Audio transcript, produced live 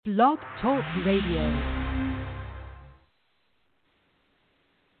Blog Talk Radio.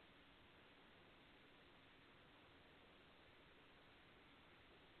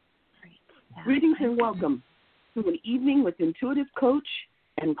 Greetings and welcome to an evening with Intuitive Coach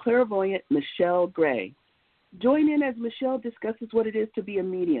and Clairvoyant Michelle Gray. Join in as Michelle discusses what it is to be a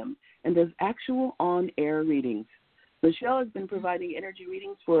medium and does actual on-air readings. Michelle has been providing energy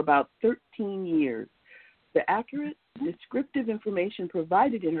readings for about 13 years. The accurate, descriptive information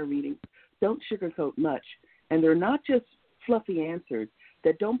provided in her readings don't sugarcoat much, and they're not just fluffy answers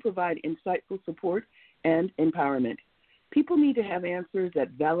that don't provide insightful support and empowerment. People need to have answers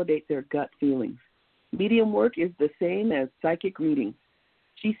that validate their gut feelings. Medium work is the same as psychic readings.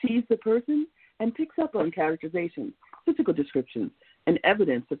 She sees the person and picks up on characterizations, physical descriptions, and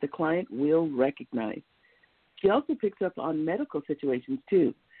evidence that the client will recognize. She also picks up on medical situations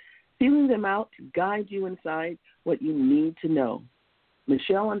too, feeling them out to guide you inside what you need to know.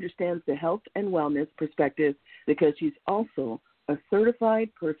 Michelle understands the health and wellness perspective because she's also a certified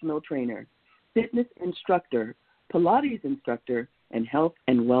personal trainer, fitness instructor, Pilates instructor, and health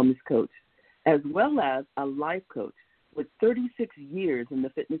and wellness coach, as well as a life coach with 36 years in the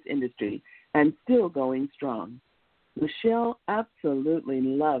fitness industry and still going strong. Michelle absolutely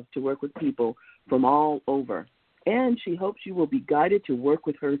loves to work with people from all over, and she hopes you will be guided to work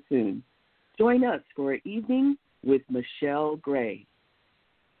with her soon. Join us for an evening with Michelle Gray.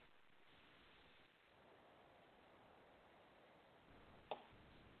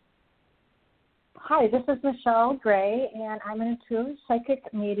 Hi, this is Michelle Gray, and I'm an intuitive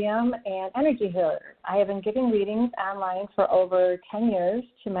psychic medium and energy healer. I have been giving readings online for over 10 years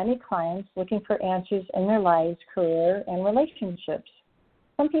to many clients looking for answers in their lives, career, and relationships.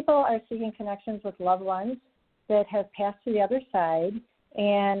 Some people are seeking connections with loved ones that have passed to the other side,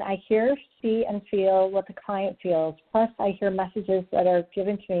 and I hear, see, and feel what the client feels. Plus, I hear messages that are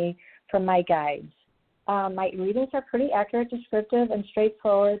given to me from my guides. My readings are pretty accurate, descriptive, and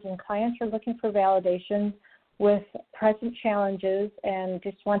straightforward, and clients are looking for validation with present challenges and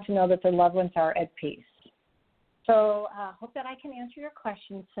just want to know that their loved ones are at peace. So I hope that I can answer your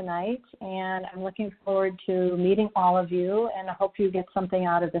questions tonight, and I'm looking forward to meeting all of you, and I hope you get something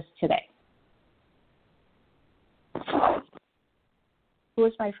out of this today. Who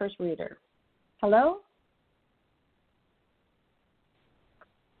is my first reader? Hello?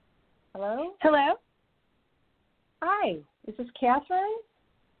 Hello? Hello? Hi, is this Catherine?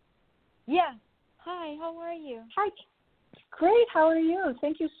 Yeah. Hi, how are you? Hi. Great, how are you?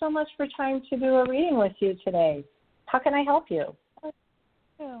 Thank you so much for trying to do a reading with you today. How can I help you?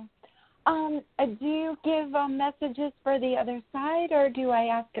 Do you give messages for the other side, or do I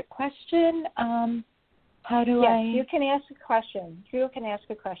ask a question? Yes, you can ask a question. You can ask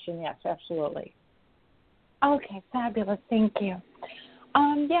a question, yes, absolutely. Okay, fabulous, thank you.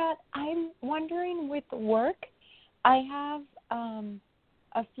 Yeah, I'm wondering with work, I have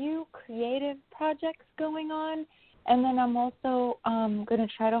a few creative projects going on, and then I'm also going to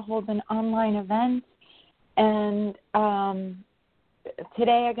try to hold an online event. And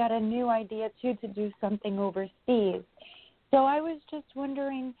today I got a new idea, too, to do something overseas. So I was just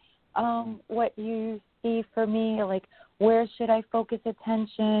wondering what you see for me, like where should I focus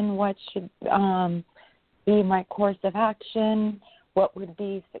attention, what should be my course of action, what would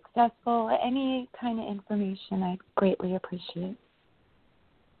be successful, any kind of information I'd greatly appreciate.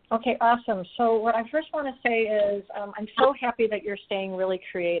 Okay, awesome. So what I first want to say is I'm so happy that you're staying really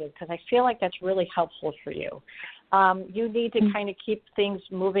creative because I feel like that's really helpful for you. You need to kind of keep things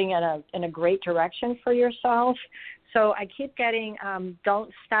moving in a great direction for yourself. So I keep getting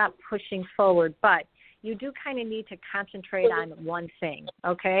don't stop pushing forward, but you do kind of need to concentrate on one thing,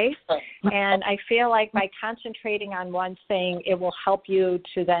 okay? And I feel like by concentrating on one thing, it will help you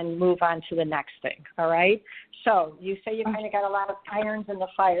to then move on to the next thing, all right? So you say you kind of got a lot of irons in the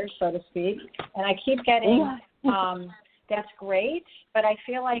fire, so to speak, and I keep getting that's great, but I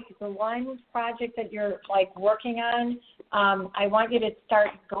feel like the one project that you're, like, working on, I want you to start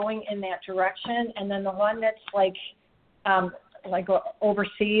going in that direction, and then the one that's, like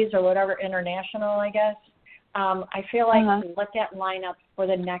overseas or whatever, international, I guess, I feel like let that line up for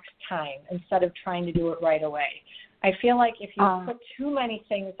the next time instead of trying to do it right away. I feel like if you put too many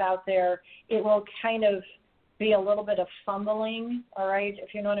things out there, it will kind of be a little bit of fumbling, all right,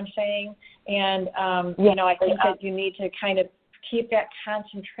 if you know what I'm saying. And, you know, I think that you need to kind of keep that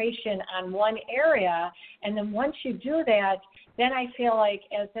concentration on one area. And then once you do that, then I feel like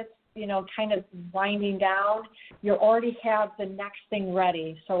as it's, you know, kind of winding down, you already have the next thing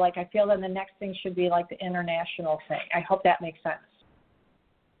ready. So, like, I feel that the next thing should be like the international thing. I hope that makes sense.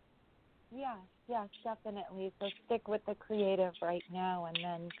 Yes, yes, definitely. So stick with the creative right now, and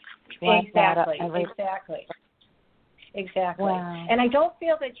then Exactly. Wow. And I don't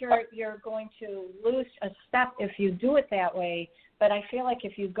feel that you're going to lose a step if you do it that way, but I feel like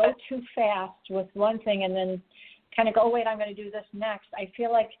if you go too fast with one thing and then kind of go, wait, I'm going to do this next, I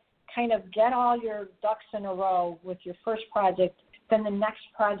feel like kind of get all your ducks in a row with your first project, then the next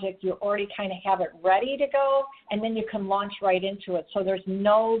project you already kind of have it ready to go, and then you can launch right into it. So there's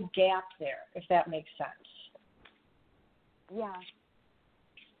no gap there, if that makes sense. Yeah.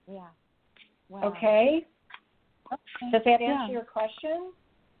 Wow. Okay? Does that answer your question?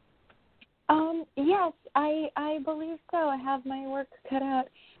 Yes, I believe so. I have my work cut out.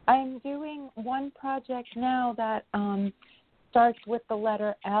 I'm doing one project now that starts with the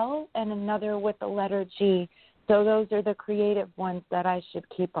letter L and another with the letter G. So those are the creative ones that I should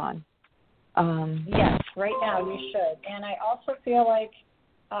keep on. Yes, right now you should. And I also feel like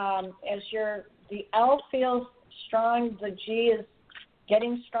the L feels strong, the G is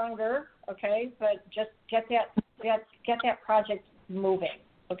getting stronger, okay? But just get that project moving,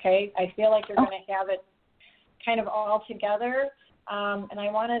 okay? I feel like you're going to have it kind of all together. And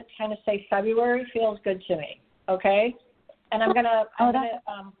I want to kind of say February feels good to me, okay? And I'm gonna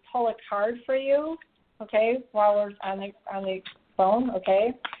pull a card for you, okay, while we're on the phone,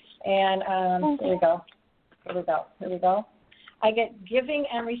 okay? And here we go. I get giving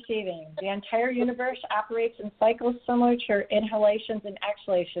and receiving. The entire universe operates in cycles similar to your inhalations and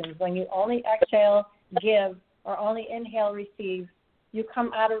exhalations. When you only exhale, give, or only inhale, receive, you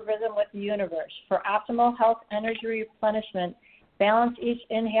come out of rhythm with the universe. For optimal health, energy replenishment, balance each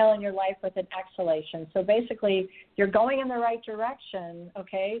inhale in your life with an exhalation. So basically, you're going in the right direction,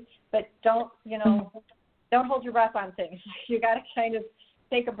 okay? But don't hold your breath on things. You got to kind of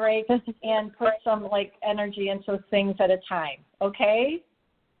take a break and put some energy into things at a time, okay?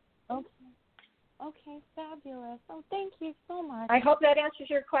 Okay, fabulous. Oh, thank you so much. I hope that answers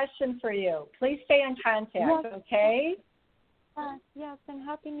your question for you. Please stay in contact, okay? Yes, and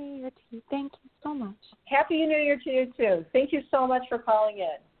Happy New Year to you. Thank you so much. Happy New Year to you, too. Thank you so much for calling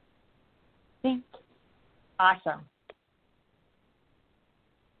in. Thank you. Awesome.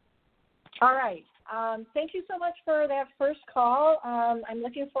 All right. Thank you so much for that first call. I'm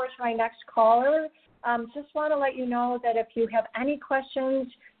looking forward to my next caller. Just want to let you know that if you have any questions,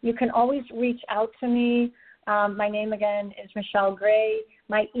 you can always reach out to me. My name, again, is Michelle Gray.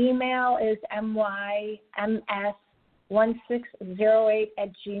 My email is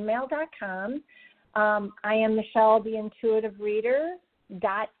myms1608@gmail.com. I am Michelle, the Intuitive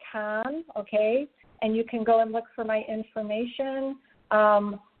Reader.com, okay? And you can go and look for my information.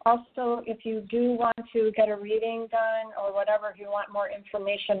 Also, if you do want to get a reading done or whatever, if you want more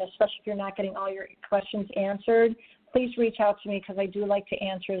information, especially if you're not getting all your questions answered, please reach out to me because I do like to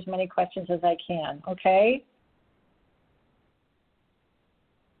answer as many questions as I can, okay?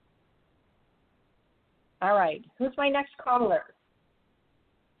 All right. Who's my next caller?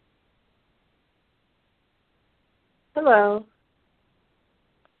 Hello.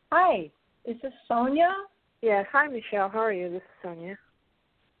 Hi. Is this Sonia? Yes. Hi, Michelle. How are you? This is Sonia.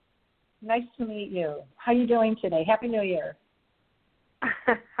 Nice to meet you. How are you doing today? Happy New Year.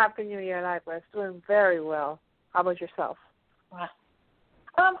 Happy New Year, likewise. Doing very well. How about yourself? Wow.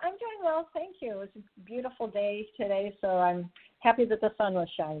 I'm doing well, thank you. It's a beautiful day today, so I'm happy that the sun was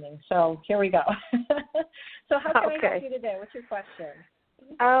shining. So here we go. So how can I help you today? What's your question?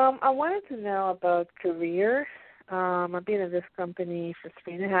 I wanted to know about career. I've been in this company for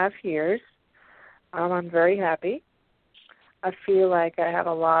 3.5 years. I'm very happy. I feel like I have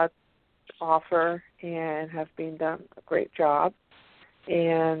a lot to offer and have been done a great job.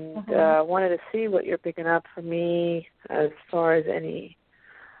 And wanted to see what you're picking up for me as far as any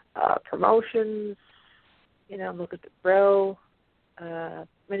promotions, I'm looking to grow,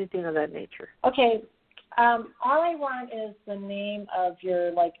 anything of that nature. Okay. All I want is the name of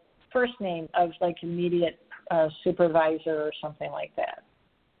your, first name of, immediate supervisor or something like that.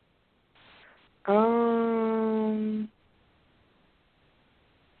 One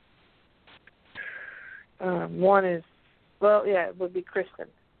is, it would be Kristen.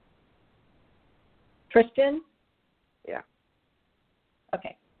 Kristen? Yeah.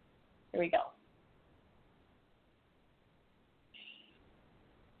 Okay. Here we go.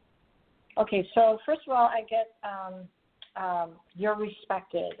 Okay, so first of all, I get you're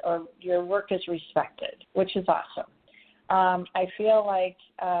respected or your work is respected, which is awesome. I feel like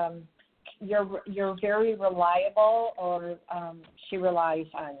you're very reliable, or she relies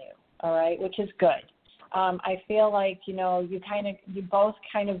on you, all right, which is good. I feel like, you both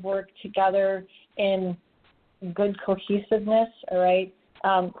kind of work together in good cohesiveness, all right?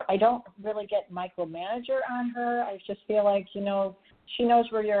 I don't really get micromanager on her. I just feel like, you know, she knows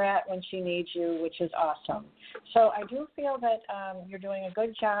where you're at when she needs you, which is awesome. So I do feel that you're doing a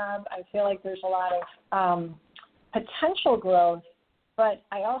good job. I feel like there's a lot of potential growth, but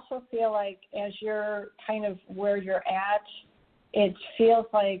I also feel like as you're kind of where you're at, it feels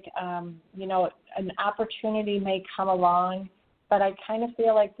like, you know, an opportunity may come along, but I kind of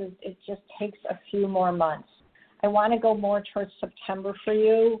feel like it just takes a few more months. I want to go more towards September for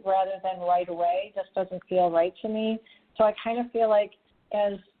you rather than right away. This doesn't feel right to me. So I kind of feel like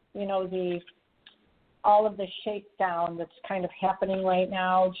as, you know, all of the shakedown that's kind of happening right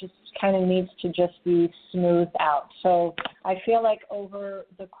now just kind of needs to just be smoothed out. So I feel like over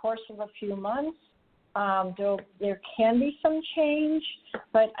the course of a few months, there can be some change,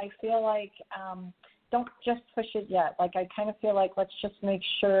 but I feel like don't just push it yet. Like I kind of feel like let's just make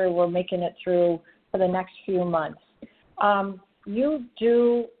sure we're making it through for the next few months. You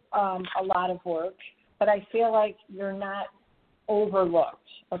do a lot of work, but I feel like you're not overlooked.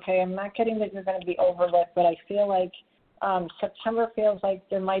 Okay, I'm not getting that you're going to be overlooked, but I feel like September feels like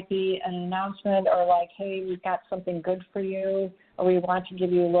there might be an announcement or like, hey, we've got something good for you, or we want to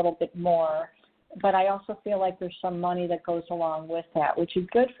give you a little bit more. But I also feel like there's some money that goes along with that, which is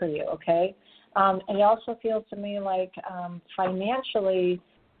good for you, okay? And it also feels to me like financially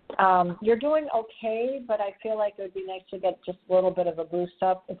you're doing okay, but I feel like it would be nice to get just a little bit of a boost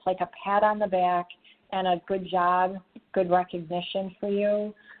up. It's like a pat on the back and a good job, good recognition for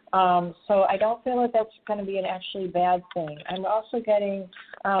you. So I don't feel like that's going to be an actually bad thing. I'm also getting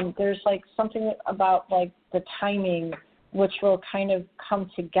there's like something about like the timing which will kind of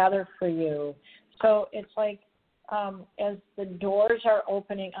come together for you. So it's like as the doors are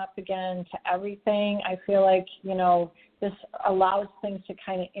opening up again to everything, I feel like, you know, this allows things to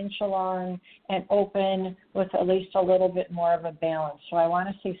kind of inch along and open with at least a little bit more of a balance. So I want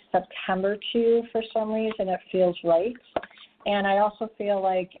to say September to you for some reason. It feels right. And I also feel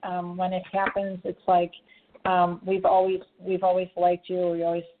like when it happens, it's like we've always liked you. We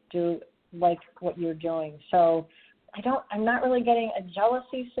always do like what you're doing. So I'm not really getting a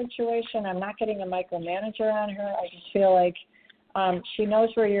jealousy situation. I'm not getting a micromanager on her. I just feel like she knows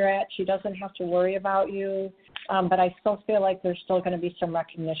where you're at. She doesn't have to worry about you. But I still feel like there's still going to be some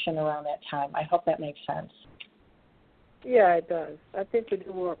recognition around that time. I hope that makes sense. Yeah, it does. I think we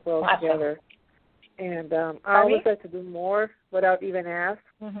do work well together. And I always like to do more without even ask.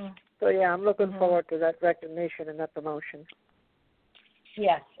 Mm-hmm. So, yeah, I'm looking forward to that recognition and that promotion.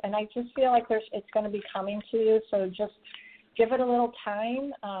 Yes, and I just feel like it's going to be coming to you, so just give it a little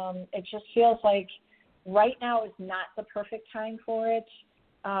time. It just feels like right now is not the perfect time for it.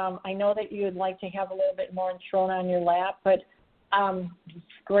 I know that you would like to have a little bit more thrown on your lap, but it's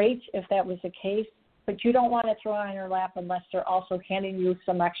great if that was the case. But you don't want to throw it on your lap unless they're also handing you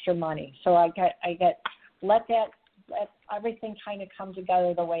some extra money. So let everything kind of come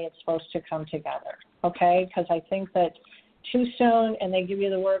together the way it's supposed to come together, okay? Because I think that too soon and they give you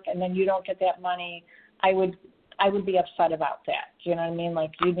the work and then you don't get that money, I would be upset about that. Do you know what I mean?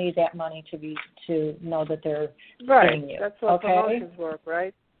 Like you need that money to know that they're paying you. That's what promotions work,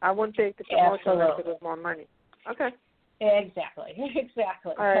 right? I wouldn't take the promotion unless it was more money. Okay. Exactly.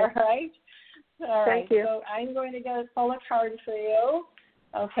 All right. Thank you. So I'm going to get a solar card for you.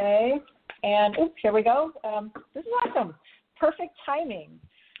 Okay. And here we go. This is awesome. Perfect timing.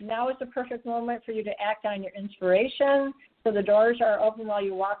 Now is the perfect moment for you to act on your inspiration. So the doors are open while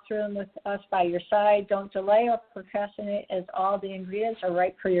you walk through them with us by your side. Don't delay or procrastinate as all the ingredients are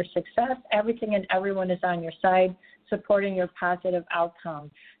right for your success. Everything and everyone is on your side, supporting your positive outcome.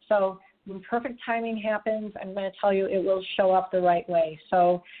 So when perfect timing happens, I'm going to tell you it will show up the right way.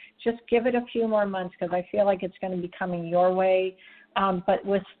 So just give it a few more months because I feel like it's going to be coming your way. But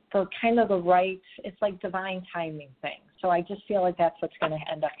with the kind of the right, it's like divine timing thing. So I just feel like that's what's going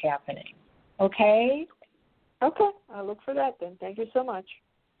to end up happening. Okay? Okay. I'll look for that then. Thank you so much.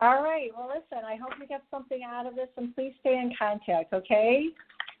 All right. Well, listen, I hope you get something out of this, and please stay in contact, okay?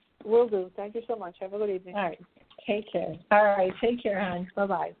 Will do. Thank you so much. Have a good evening. All right. Take care. All right. Take care, hon.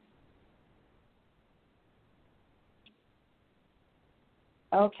 Bye-bye.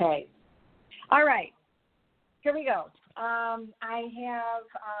 Okay. All right. Here we go.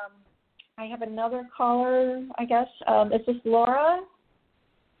 I have another caller, I guess. Is this Laura?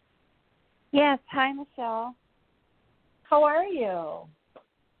 Yes. Hi, Michelle. How are you?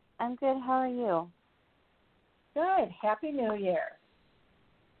 I'm good. How are you? Good. Happy New Year.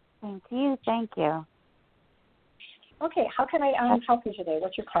 Thank you. Thank you. Okay. How can I help you today?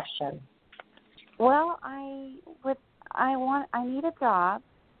 What's your question? Well, I need a job,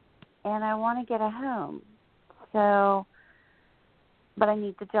 and I want to get a home. So but I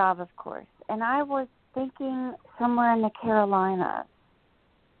need the job, of course. And I was thinking somewhere in the Carolinas.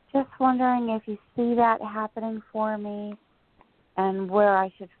 Just wondering if you see that happening for me and where I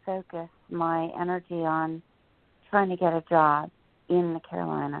should focus my energy on trying to get a job in the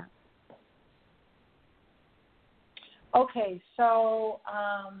Carolinas. Okay, so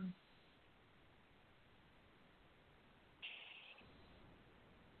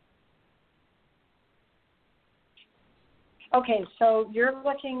you're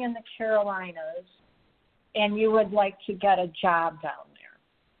looking in the Carolinas, and you would like to get a job down there.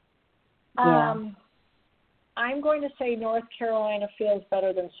 Yeah. I'm going to say North Carolina feels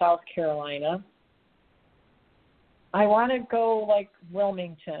better than South Carolina. I want to go like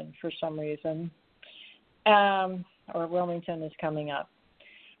Wilmington for some reason, or Wilmington is coming up.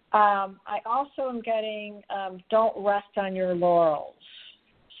 I also am getting don't rest on your laurels.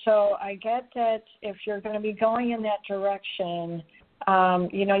 So I get that if you're going to be going in that direction,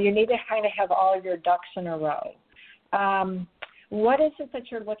 you need to kind of have all your ducks in a row. What is it that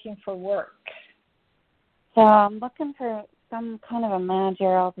you're looking for work? So I'm looking for some kind of a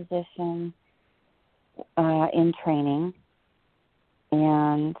managerial position in training,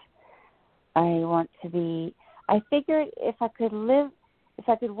 and I figured if I could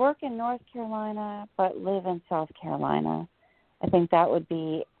work in North Carolina but live in South Carolina, I think that would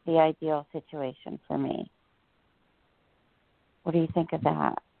be the ideal situation for me. What do you think of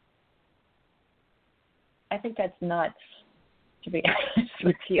that? I think that's nuts, to be honest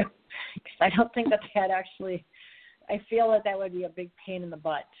with you, because I don't think that actually, I feel that would be a big pain in the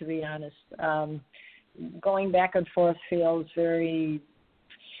butt, to be honest. Going back and forth feels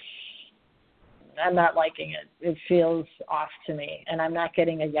I'm not liking it. It feels off to me, and I'm not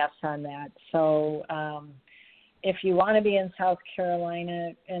getting a yes on that. So if you want to be in South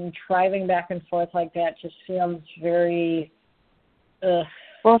Carolina and driving back and forth like that just feels very, to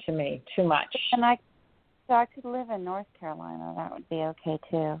me, too much. And I could live in North Carolina. That would be okay,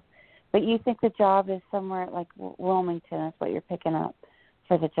 too. But you think the job is somewhere like Wilmington is what you're picking up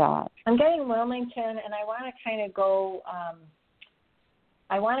for the job? I'm getting Wilmington, and I want to kind of go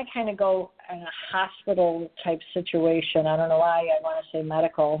in a hospital type situation. I don't know why I want to say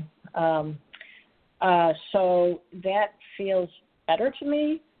medical. So that feels better to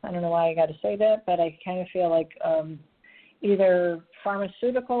me. I don't know why I got to say that, but I kind of feel like either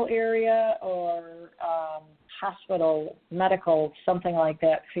pharmaceutical area or hospital, medical, something like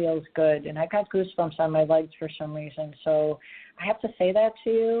that feels good. And I got goosebumps on my legs for some reason. So I have to say that to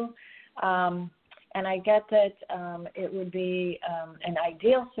you. And I get that it would be an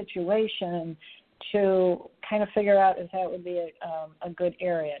ideal situation to kind of figure out if that would be a good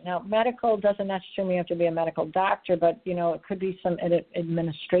area. Now, medical doesn't necessarily have to be a medical doctor, but, it could be some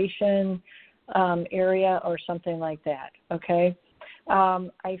administration area or something like that, okay?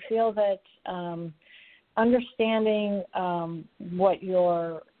 I feel that understanding what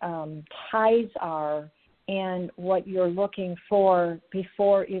your ties are and what you're looking for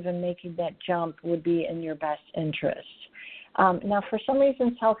before even making that jump would be in your best interest. Now, for some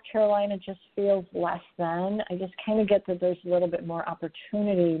reason, South Carolina just feels less than. I just kind of get that there's a little bit more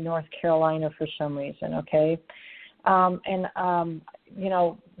opportunity in North Carolina for some reason, okay?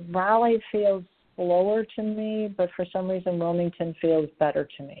 Raleigh feels slower to me, but for some reason, Wilmington feels better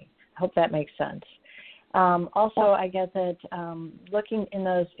to me. I hope that makes sense. Also, I get that looking in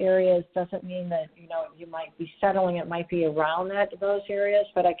those areas doesn't mean that, you might be settling. It might be around those areas,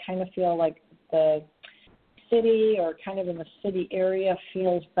 but I kind of feel like the city or kind of in the city area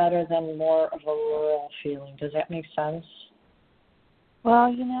feels better than more of a rural feeling. Does that make sense?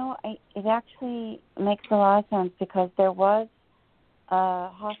 Well, it actually makes a lot of sense because there was a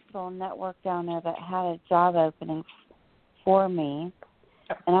hospital network down there that had a job opening for me,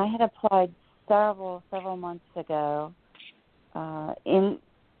 and I had applied several months ago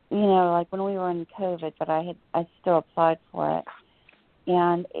like when we were in COVID, but I still applied for it.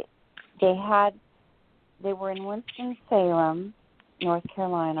 And they were in Winston-Salem, North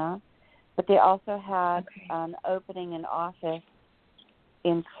Carolina, but they also had an opening in office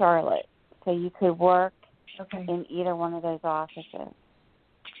in Charlotte. So you could work in either one of those offices.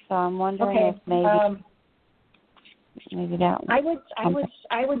 So I'm wondering if maybe that one.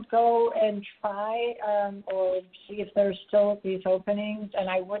 I would go and try or see if there's still these openings, and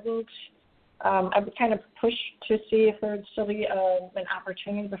I would kind of push to see if there would still be an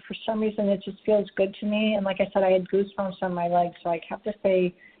opportunity, but for some reason it just feels good to me. And like I said, I had goosebumps on my legs, so I have to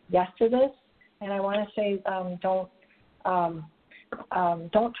say yes to this. And I want to say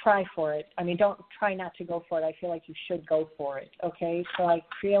don't try for it. I mean, don't try not to go for it. I feel like you should go for it, okay? So I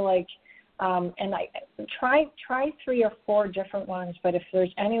feel like And I try 3 or 4 different ones, but if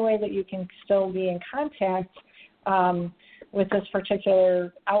there's any way that you can still be in contact with this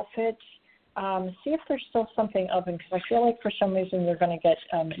particular outfit, see if there's still something open, because I feel like for some reason you're going to get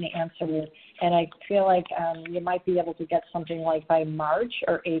an answer, and I feel like you might be able to get something like by March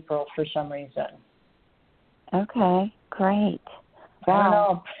or April for some reason. Okay, great. Wow. I don't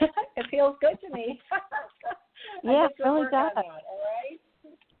know. It feels good to me. Yeah, it really does. All right?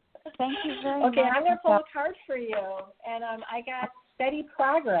 Thank you very much. Okay, I'm going to pull a card for you, and I got steady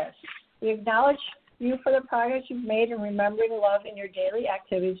progress. We acknowledge you for the progress you've made in remembering love in your daily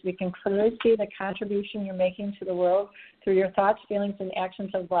activities. We can clearly see the contribution you're making to the world through your thoughts, feelings, and actions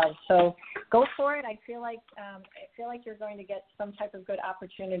of love. So go for it. I feel like you're going to get some type of good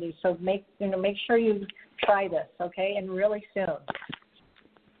opportunity. So make sure you try this, okay, and really soon.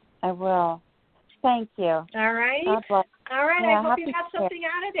 I will. Thank you. All right. God bless. All right. Yeah, I hope you got something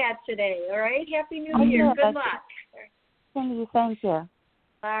out of that today. All right. Happy New Year. Good luck. Thank you. All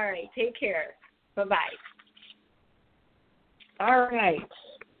right. Take care. Bye-bye. All right.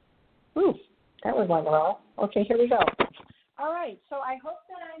 Ooh, that was one well. Okay, here we go. All right. So I hope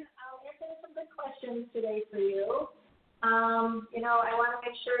that I'll answer some good questions today for you. I want to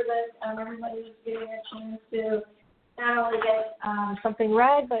make sure that everybody's getting a chance to not only get something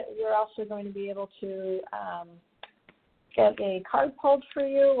read, but you're also going to be able to get a card pulled for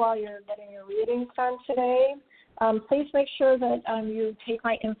you while you're getting your readings done today. Please make sure that you take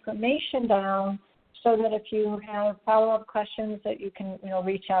my information down so that if you have follow-up questions that you can,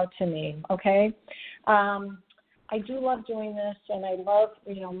 reach out to me, okay? I do love doing this, and I love,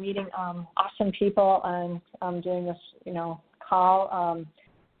 meeting awesome people and doing this, call.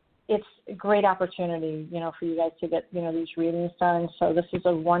 It's a great opportunity, for you guys to get, these readings done. So this is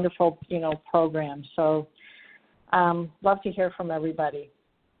a wonderful, program. So love to hear from everybody.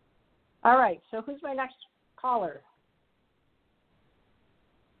 All right, so who's my next caller?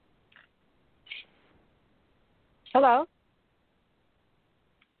 Hello.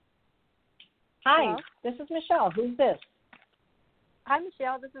 Hi, Hello? This is Michelle. Who's this? Hi,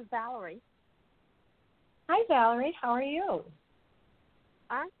 Michelle. This is Valerie. Hi, Valerie. How are you?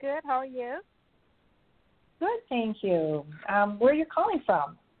 I'm good. How are you? Good, thank you. Where are you calling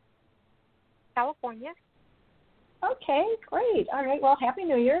from? California. Okay, great. All right. Well, Happy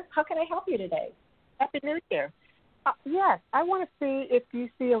New Year. How can I help you today? Happy New Year. Yes, I want to see if you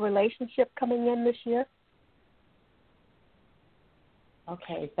see a relationship coming in this year.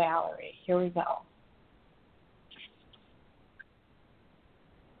 Okay, Valerie, here we go.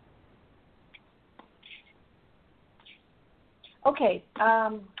 Okay,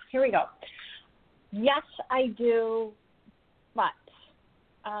 here we go. Yes, I do, but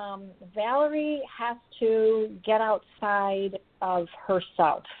Valerie has to get outside of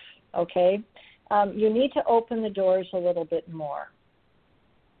herself, okay? You need to open the doors a little bit more.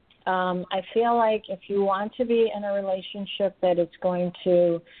 I feel like if you want to be in a relationship that it's going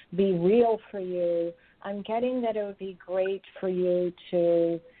to be real for you, I'm getting that it would be great for you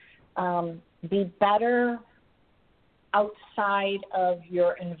to be better outside of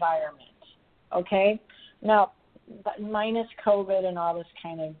your environment, okay? Now, minus COVID and all this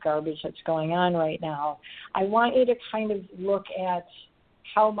kind of garbage that's going on right now, I want you to kind of look at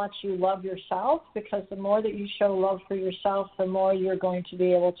how much you love yourself, because the more that you show love for yourself, the more you're going to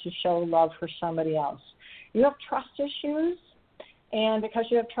be able to show love for somebody else. You have trust issues, and because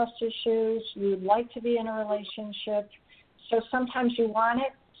you have trust issues, you'd like to be in a relationship. So sometimes you want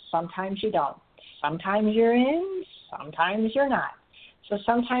it, sometimes you don't. Sometimes you're in, sometimes you're not. So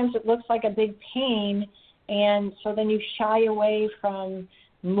sometimes it looks like a big pain, and so then you shy away from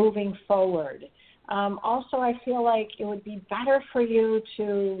moving forward. Also, I feel like it would be better for you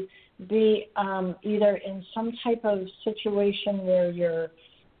to be either in some type of situation where you're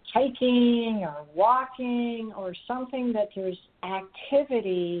hiking or walking or something that there's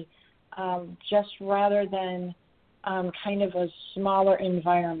activity, just rather than kind of a smaller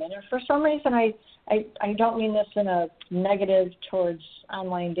environment. And for some reason, I don't mean this in a negative towards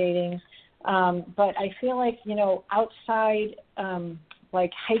online dating, but I feel like, outside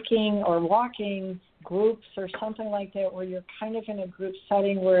like hiking or walking groups or something like that, where you're kind of in a group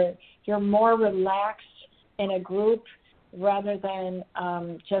setting where you're more relaxed in a group rather than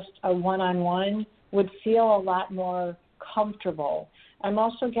just a one-on-one, would feel a lot more comfortable. I'm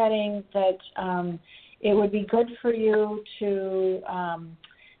also getting that it would be good for you to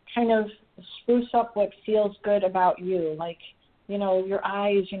kind of spruce up what feels good about you, like, your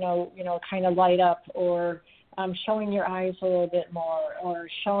eyes, kind of light up, or showing your eyes a little bit more, or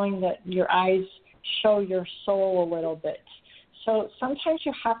showing that your eyes show your soul a little bit. So sometimes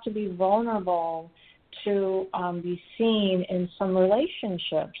you have to be vulnerable to be seen in some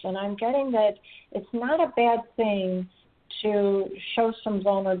relationships. And I'm getting that it's not a bad thing to show some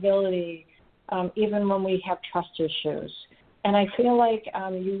vulnerability even when we have trust issues. And I feel like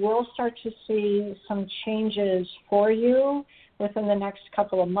you will start to see some changes for you within the next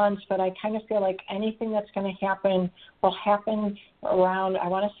couple of months, but I kind of feel like anything that's going to happen will happen around, I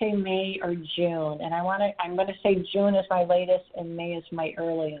want to say May or June. And I'm going to say June is my latest and May is my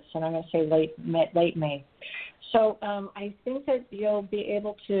earliest, and I'm going to say late May. So I think that you'll be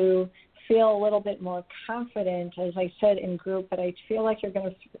able to feel a little bit more confident, as I said, in group, but I feel like you're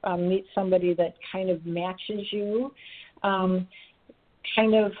going to meet somebody that kind of matches you.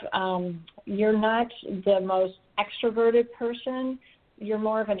 You're not the most extroverted person. You're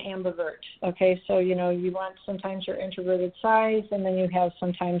more of an ambivert, okay? So, you want sometimes your introverted sides, and then you have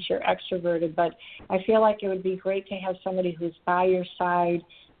sometimes you're extroverted. But I feel like it would be great to have somebody who's by your side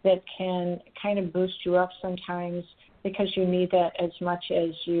that can kind of boost you up sometimes, because you need that as much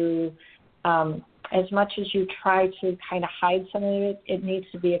as you try to kind of hide some of it, it needs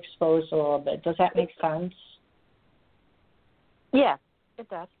to be exposed a little bit. Does that make sense? Yeah, it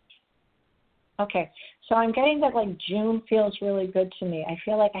does. Okay, so I'm getting that June feels really good to me. I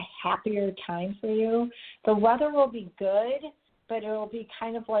feel like a happier time for you. The weather will be good, but it will be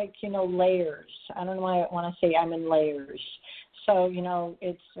kind of layers. I don't know why I want to say I'm in layers. So,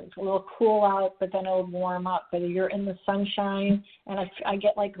 it's a little cool out, but then it'll warm up. But you're in the sunshine, and I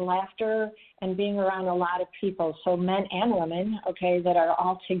get laughter and being around a lot of people, so men and women, okay, that are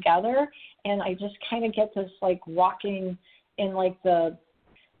all together. And I just kind of get this walking in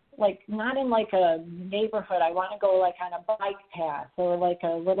not in a neighborhood. I want to go on a bike path or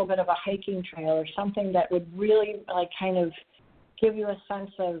a little bit of a hiking trail or something that would really kind of give you a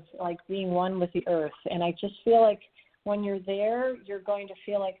sense of being one with the earth. And I just feel like when you're there, you're going to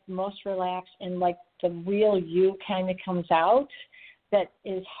feel most relaxed, and the real you kind of comes out that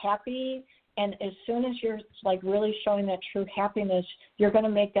is happy. And as soon as you're really showing that true happiness, you're going to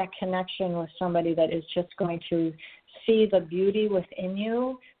make that connection with somebody that is just going to see the beauty within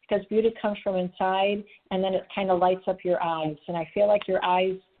you, because beauty comes from inside, and then it kind of lights up your eyes. And I feel like your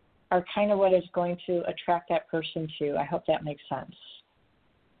eyes are kind of what is going to attract that person to you. I hope that makes sense.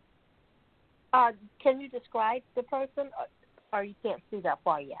 Can you describe the person, or you can't see that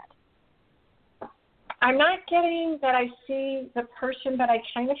far yet? I'm not getting that I see the person, but I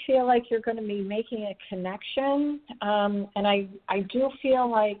kind of feel like you're going to be making a connection. And I do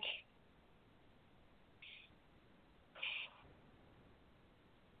feel like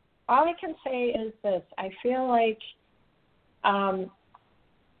all I can say is this. I feel like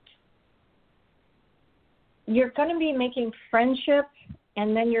you're going to be making friendship,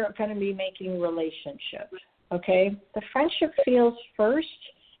 and then you're going to be making relationship, okay? The friendship feels first,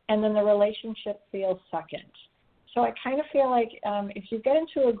 and then the relationship feels second. So I kind of feel like if you get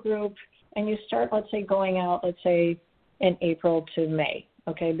into a group and you start, let's say, going out, let's say, in April to May,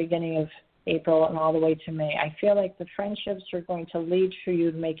 okay, beginning of April and all the way to May, I feel like the friendships are going to lead for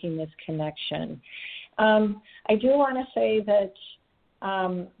you to making this connection. I do want to say that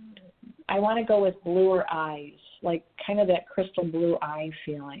I want to go with bluer eyes, kind of that crystal blue eye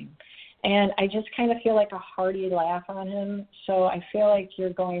feeling. And I just kind of feel like a hearty laugh on him. So I feel like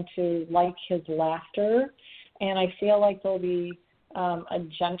you're going to like his laughter. And I feel like there'll be a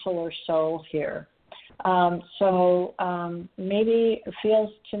gentler soul here. So maybe it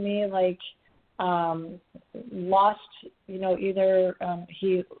feels to me like lost, either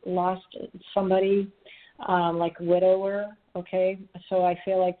he lost somebody, widower, okay? So I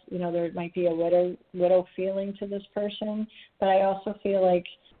feel like, there might be a widow feeling to this person, but I also feel like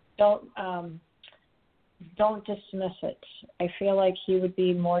don't dismiss it. I feel like he would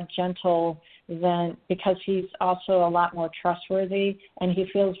be more gentle because he's also a lot more trustworthy, and he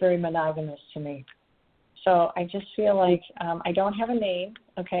feels very monogamous to me. So I just feel like I don't have a name,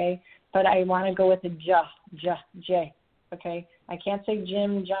 okay, but I want to go with a J, okay? I can't say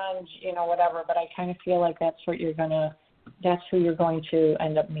Jim, John, whatever, but I kind of feel like that's who you're going to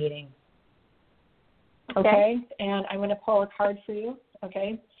end up meeting. Okay? And I'm going to pull a card for you,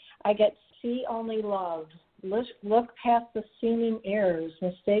 okay? I get see only love. Look past the seeming errors,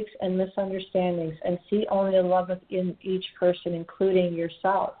 mistakes, and misunderstandings, and see only the love within each person, including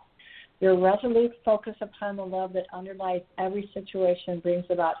yourself. Your resolute focus upon the love that underlies every situation brings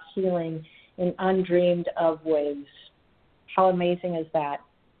about healing in undreamed of ways. How amazing is that?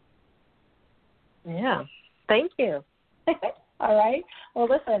 Yeah. Thank you. All right. Well,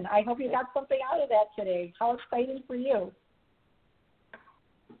 listen, I hope you got something out of that today. How exciting for you.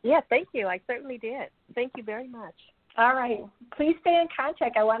 Yeah, thank you. I certainly did. Thank you very much. All right. Please stay in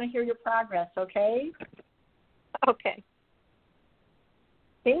contact. I want to hear your progress, okay? Okay.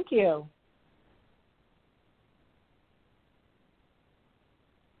 Thank you.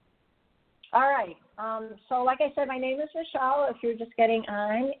 All right. So like I said, my name is Michelle, if you're just getting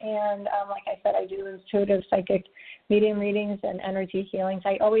on. And like I said, I do intuitive psychic medium readings and energy healings.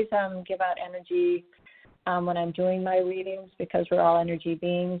 I always give out energy when I'm doing my readings because we're all energy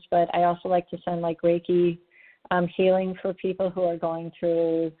beings. But I also like to send like Reiki healing for people who are going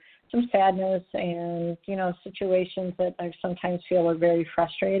through some sadness and, you know, situations that I sometimes feel are very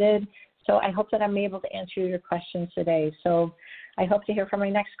frustrated. So I hope that I'm able to answer your questions today. So I hope to hear from my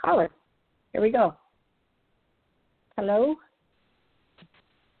next caller. Here we go. Hello?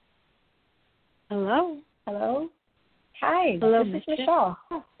 Hello. Hello? Hi, Hello, this is Michelle.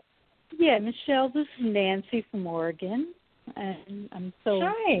 Yeah, Michelle, this is Nancy from Oregon. And I'm so...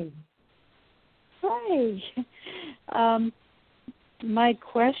 Hi. Hi. My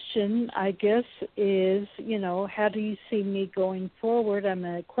question, I guess, is, you know, how do you see me going forward? I'm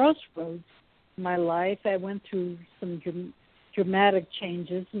at a crossroads in my life. I went through some dramatic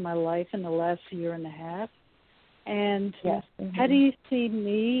changes in my life in the last year and a half. And yes. How do you see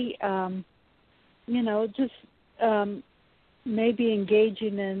me, you know, just maybe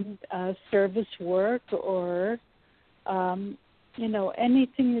engaging in service work or, you know,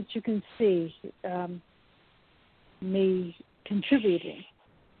 anything that you can see me contributing?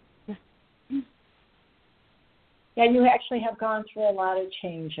 Yeah, you actually have gone through a lot of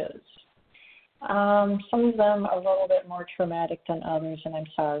changes. Some of them are a little bit more traumatic than others, and I'm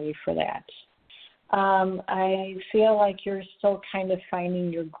sorry for that. I feel like you're still kind of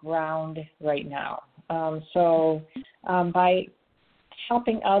finding your ground right now. So by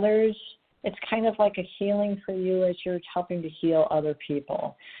helping others, it's kind of like a healing for you as you're helping to heal other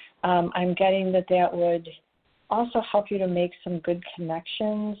people. I'm getting that would also help you to make some good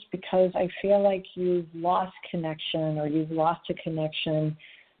connections because I feel like you've lost connection or you've lost a connection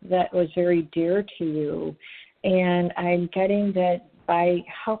that was very dear to you. And I'm getting that by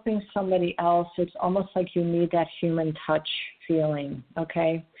helping somebody else, it's almost like you need that human touch feeling,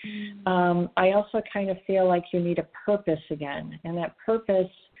 okay? I also kind of feel like you need a purpose again. And that purpose,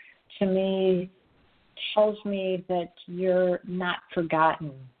 to me, tells me that you're not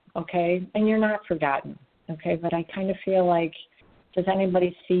forgotten, okay? And you're not forgotten, okay? But I kind of feel like, does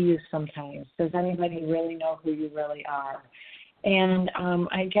anybody see you sometimes? Does anybody really know who you really are? And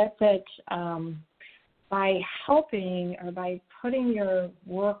I get that by helping or by putting your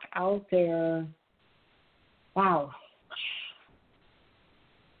work out there, wow,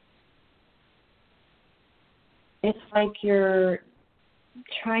 it's like you're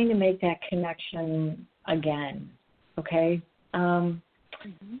trying to make that connection again, okay?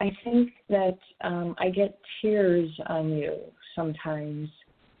 I think that I get tears on you sometimes,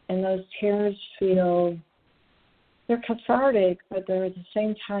 and those tears feel, they're cathartic, but they're at the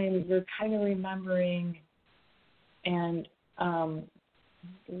same time, you're kind of remembering and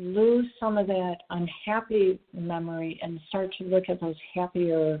lose some of that unhappy memory and start to look at those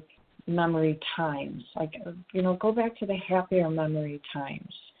happier memory times. Like, you know, go back to the happier memory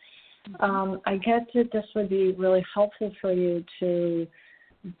times. I get that this would be really helpful for you to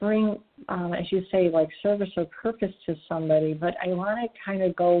bring, as you say, like service or purpose to somebody, but I want to kind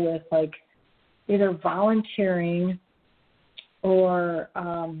of go with like either volunteering or,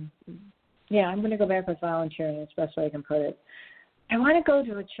 I'm going to go back with volunteering. That's the best way I can put it. I want to go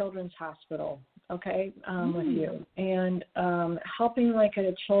to a children's hospital, okay, with you, and helping like at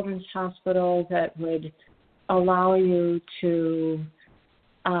a children's hospital that would allow you to,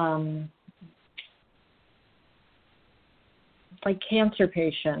 like cancer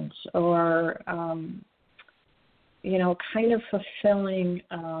patients or, you know, kind of fulfilling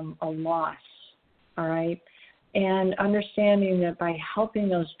a loss, all right? And understanding that by helping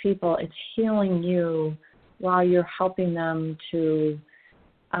those people, it's healing you while you're helping them to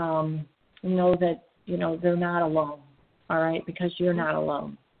know that, you know, they're not alone, all right, because you're not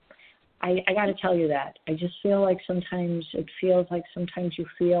alone. I got to tell you that. I just feel like sometimes it feels like sometimes you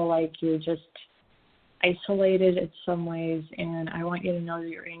feel like you're just isolated in some ways, and I want you to know that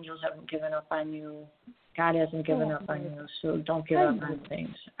your angels haven't given up on you. God hasn't given up on you, so don't give up on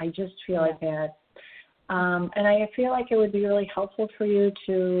things. I just feel like that. And I feel like it would be really helpful for you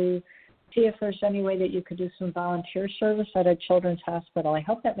to see if there's any way that you could do some volunteer service at a children's hospital. I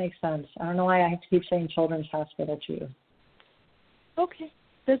hope that makes sense. I don't know why I have to keep saying children's hospital to you. Okay.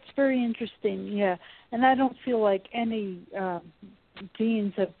 That's very interesting, yeah. And I don't feel like any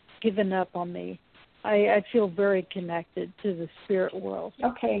beings have given up on me. I feel very connected to the spirit world.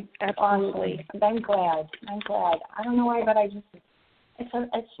 Okay, absolutely. Awesome. I'm glad. I don't know why, but I just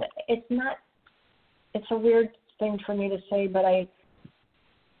it's a weird thing for me to say, but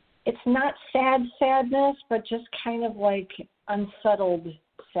it's not sadness, but just kind of like unsettled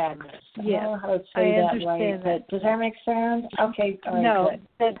sadness. I don't know how to say that right. But does that make sense? Okay. All right, no, good.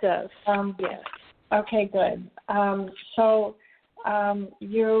 That does. Yes. Okay, good.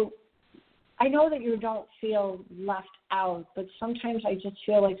 I know that you don't feel left out, but sometimes I just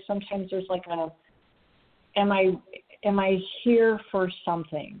feel like sometimes there's like am I here for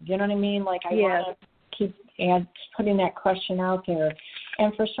something? You know what I mean? Like I want to keep putting that question out there.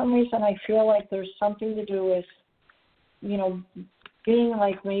 And for some reason I feel like there's something to do with, being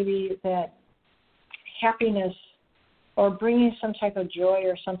like maybe that happiness or bringing some type of joy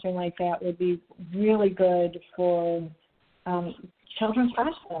or something like that would be really good for Children's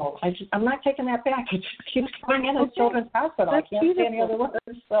Hospital. I'm not taking that back. It just keeps coming in as Children's Hospital. That's I can't beautiful. say any other words.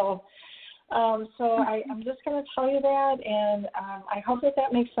 So I'm just going to tell you that, and I hope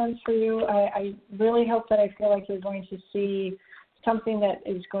that makes sense for you. I really hope that I feel like you're going to see something that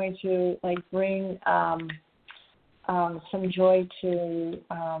is going to bring some joy to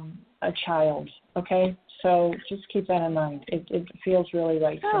a child. Okay, so just keep that in mind. It feels really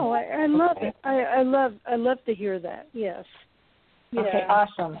right. Oh, I love it. I love to hear that. Yes. Yeah. Okay,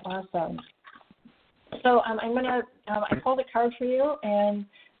 awesome. So I'm gonna. I pulled a card for you, and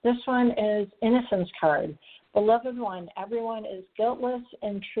this one is Innocence card. Beloved one, everyone is guiltless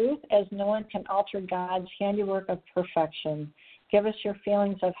in truth, as no one can alter God's handiwork of perfection. Give us your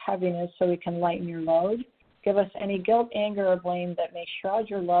feelings of heaviness so we can lighten your load. Give us any guilt, anger, or blame that may shroud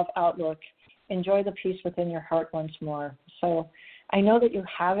your love outlook. Enjoy the peace within your heart once more. So I know that you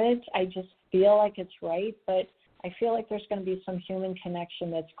have it. I just feel like it's right, but I feel like there's going to be some human connection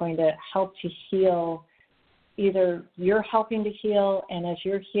that's going to help to heal. Either you're helping to heal, and as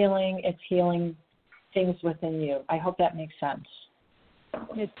you're healing, it's healing things within you. I hope that makes sense.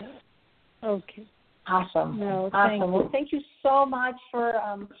 It does. Okay. Awesome. No, awesome. Well, thank you so much for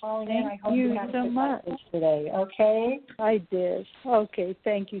calling in. I hope you got a good message today. Okay? I did. Okay.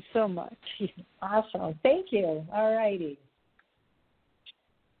 Thank you so much. Awesome. Thank you. All righty.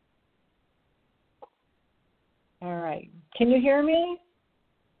 All right. Can you hear me?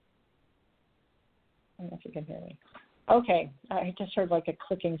 I don't know if you can hear me. Okay. I just heard like a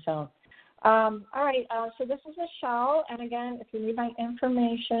clicking sound. All right. So this is Michelle. And again, if you need my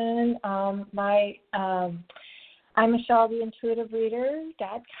information, I'm Michelle, the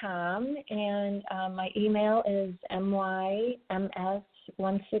intuitivereader.com. And my email is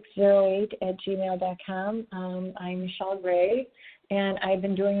myms1608@gmail.com. I'm Michelle Gray. And I've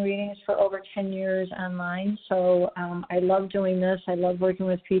been doing readings for over 10 years online. So I love doing this. I love working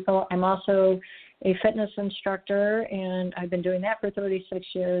with people. I'm also a fitness instructor, and I've been doing that for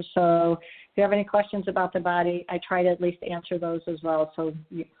 36 years. So if you have any questions about the body, I try to at least answer those as well. So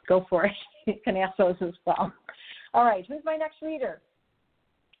go for it. You can ask those as well. All right. Who's my next reader?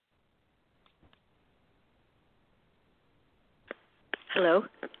 Hello.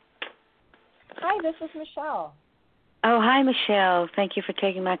 Hi, this is Michelle. Oh, hi, Michelle. Thank you for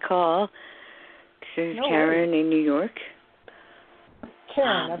taking my call. This is Karen in New York.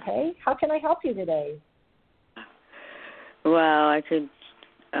 Karen, okay. How can I help you today? Well, I could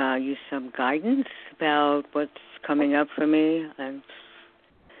use some guidance about what's coming up for me. I'm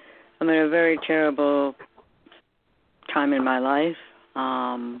in a very terrible time in my life.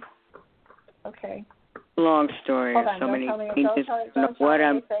 Okay. Long story. Hold on, so many things. I don't know what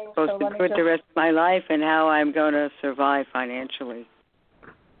I'm supposed to do with the rest of my life and how I'm going to survive financially.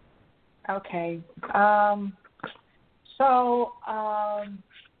 Okay.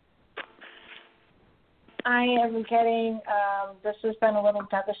 I am getting, this has been a little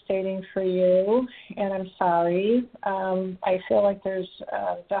devastating for you, and I'm sorry. I feel like there's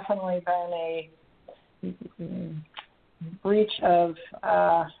definitely been a breach of,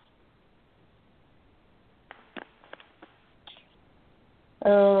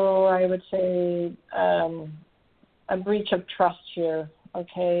 I would say a breach of trust here,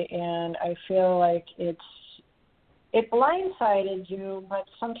 okay? And I feel like it blindsided you, but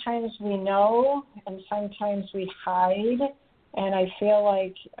sometimes we know and sometimes we hide, and I feel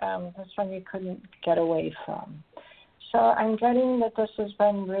like this one you couldn't get away from. So I'm getting that this has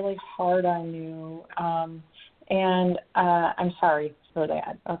been really hard on you, and I'm sorry for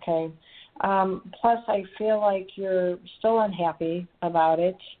that, okay? Plus, I feel like you're still unhappy about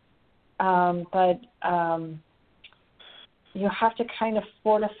it, but you have to kind of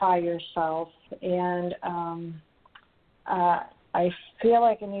fortify yourself and I feel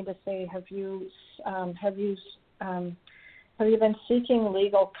like I need to say, have you been seeking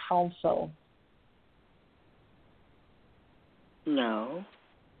legal counsel? No.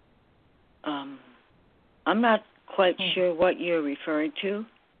 I'm not quite sure what you're referring to.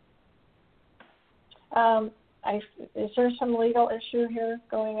 Is there some legal issue here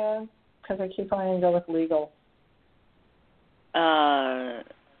going on? Because I keep wanting to go with legal.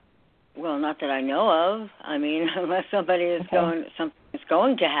 Well, not that I know of. I mean, unless something is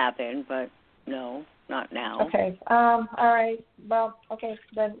going to happen, but no, not now. Okay. All right. Well, okay.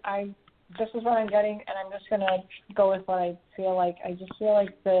 Then this is what I'm getting, and I'm just going to go with what I feel like. I just feel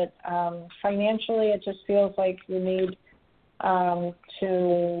like that financially, it just feels like you need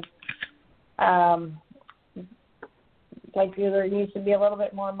to. Like either it needs to be a little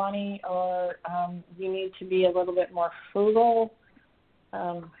bit more money or you need to be a little bit more frugal.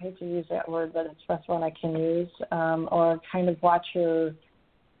 I hate to use that word, but it's the best one I can use. Or kind of watch your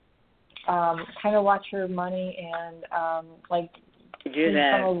money and like do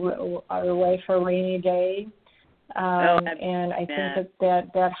that away for a rainy day. And I think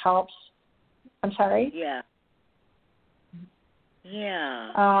that helps. I'm sorry? Yeah.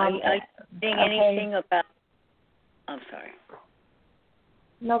 Yeah. Are you saying anything about... I'm sorry.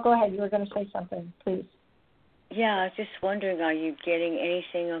 No, go ahead. You were going to say something, please. Yeah, I was just wondering, are you getting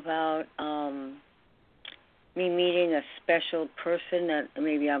anything about me meeting a special person that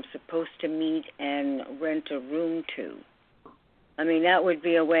maybe I'm supposed to meet and rent a room to? I mean, that would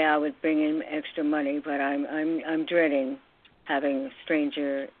be a way I would bring in extra money, but I'm dreading having a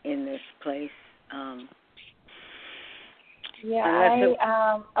stranger in this place.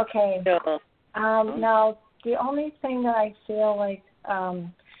 Okay. Now, the only thing that I feel like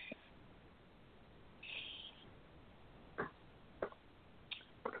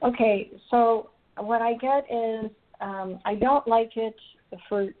so what I get is I don't like it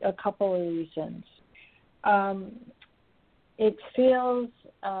for a couple of reasons. It feels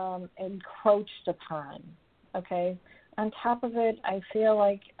encroached upon, okay? On top of it, I feel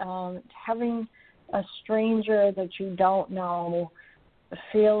like having a stranger that you don't know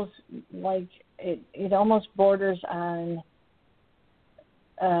feels like it almost borders on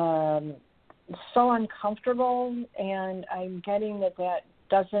so uncomfortable, and I'm getting that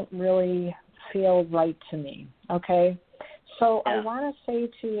doesn't really feel right to me, okay? So I want to say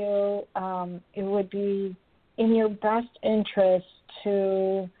to you, it would be in your best interest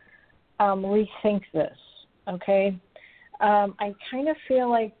to rethink this, okay? I kind of feel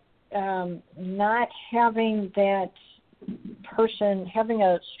like not having that person, having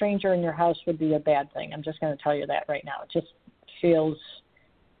a stranger in your house would be a bad thing. I'm just going to tell you that right now. It just feels,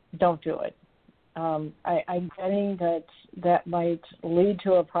 don't do it. I'm getting that might lead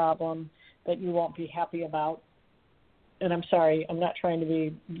to a problem that you won't be happy about. And I'm sorry, I'm not trying to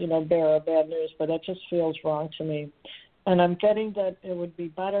be, bearer of bad news, but that just feels wrong to me. And I'm getting that it would be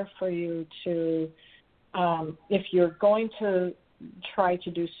better for you to, if you're going to try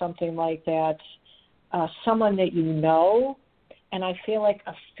to do something like that, someone that you know, and I feel like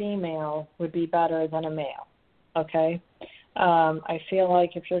a female would be better than a male, okay? I feel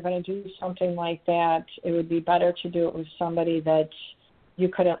like if you're going to do something like that, it would be better to do it with somebody that you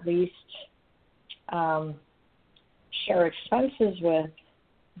could at least share expenses with,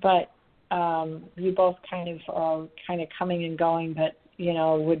 but you both kind of coming and going, but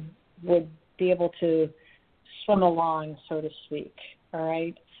would be able to swim along, so to speak. All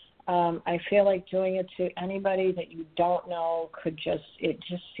right. I feel like doing it to anybody that you don't know it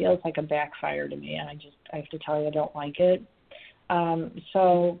just feels like a backfire to me, and I have to tell you I don't like it.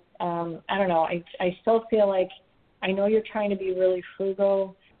 So I don't know. I still feel like I know you're trying to be really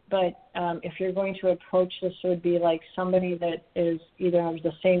frugal, but if you're going to approach this, it would be like somebody that is either of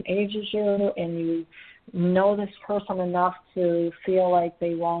the same age as you and you know this person enough to feel like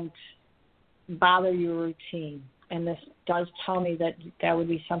they won't bother your routine. And this does tell me that would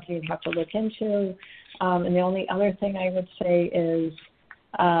be something you'd have to look into. And the only other thing I would say is,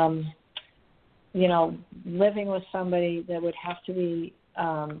 living with somebody that would have to be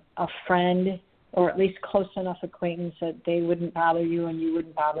a friend or at least close enough acquaintance that they wouldn't bother you and you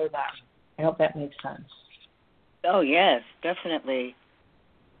wouldn't bother them. I hope that makes sense. Oh, yes, definitely.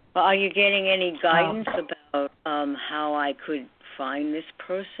 Well, are you getting any guidance about how I could find this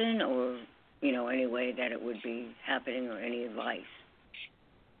person or, any way that it would be happening or any advice?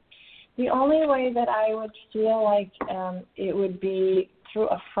 The only way that I would feel like it would be through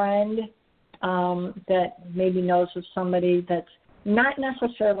a friend that maybe knows of somebody that's not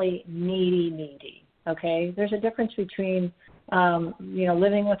necessarily needy, okay? There's a difference between,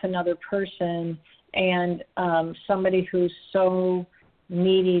 living with another person and somebody who's so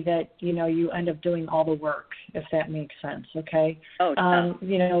needy that, you know, you end up doing all the work, if that makes sense, okay?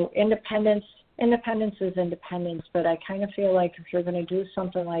 You know, independence is independence, but I kind of feel like if you're going to do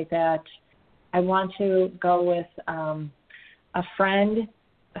something like that, I want to go with a friend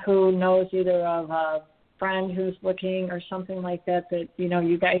who knows either of a friend who's looking or something like that, you know,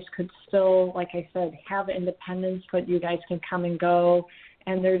 you guys could still, like I said, have independence, but you guys can come and go,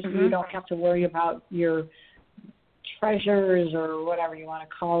 and you don't have to worry about your treasures or whatever you want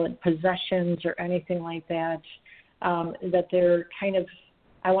to call it, possessions or anything like that, that they're kind of,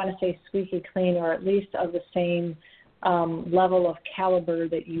 I want to say squeaky clean, or at least of the same level of caliber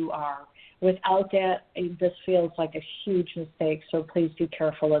that you are. Without that, this feels like a huge mistake, so please be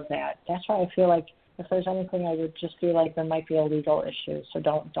careful of that. That's why I feel like if there's anything, I would just feel like there might be a legal issue, so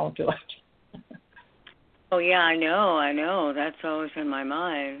don't do it. Oh, yeah, I know. That's always in my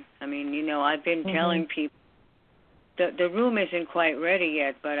mind. I mean, you know, I've been telling people, the room isn't quite ready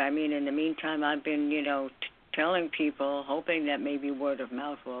yet, but, I mean, in the meantime, I've been, you know, telling people, hoping that maybe word of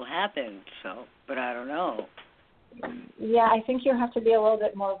mouth will happen, so, but I don't know. Yeah, I think you have to be a little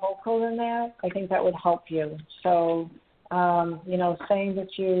bit more vocal than that. I think that would help you. So, you know, saying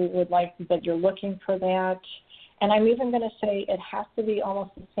that you would like, that you're looking for that. And I'm even going to say it has to be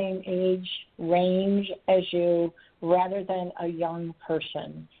almost the same age range as you, rather than a young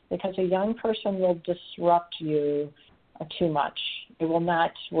person, because a young person will disrupt you too much. It will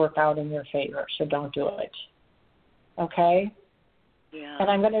not work out in your favor, so don't do it. Okay? Yeah. And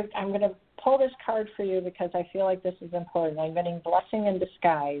I'm going to pull this card for you because I feel like this is important. I'm getting blessing in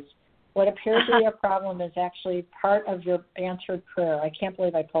disguise. What appears to be a problem is actually part of your answered prayer. I can't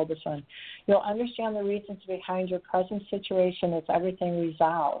believe I pulled this one. You'll understand the reasons behind your present situation as everything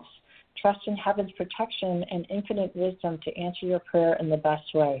resolves. Trust in heaven's protection and infinite wisdom to answer your prayer in the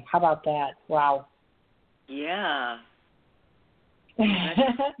best way. How about that? Wow. Yeah.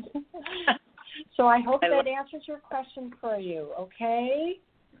 So I hope that answers your question for you, okay?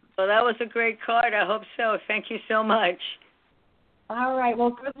 Well, that was a great card. I hope so. Thank you so much. All right.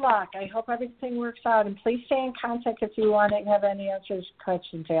 Well, good luck. I hope everything works out. And please stay in contact if you want to have any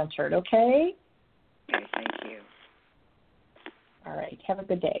questions answered, okay? Okay, thank you. All right. Have a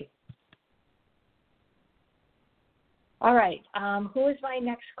good day. All right. Who is my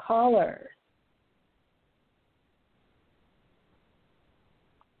next caller?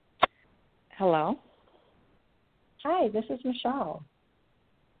 Hello. Hi, this is Michelle.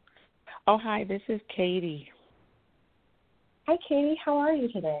 Oh, hi, this is Katie. Hi, Katie. How are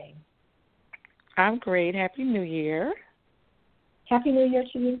you today? I'm great. Happy New Year. Happy New Year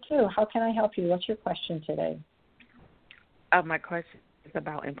to you, too. How can I help you? What's your question today? My question is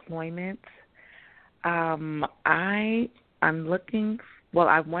about employment. I'm looking,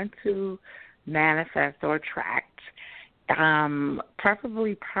 I want to manifest or attract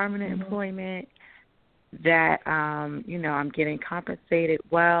preferably permanent employment that, I'm getting compensated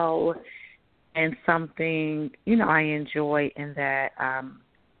well and something, I enjoy, in that I'm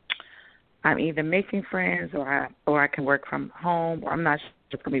either making friends or I can work from home, or I'm not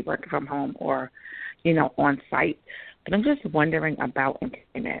just going to be working from home or, on site. But I'm just wondering about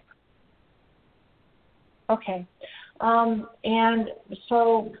employment. Okay. And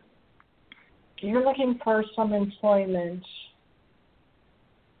so you're looking for some employment.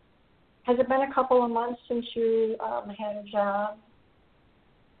 Has it been a couple of months since you had a job?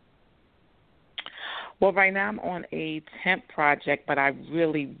 Well, right now I'm on a temp project, but I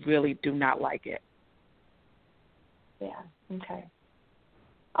really, really do not like it. Yeah, okay.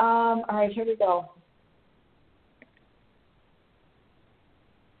 All right, here we go.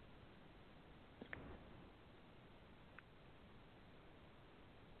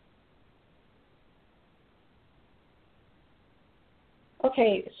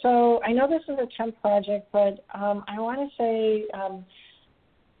 Okay, so I know this is a temp project, but I want to say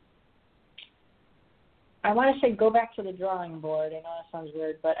go back to the drawing board. I know that sounds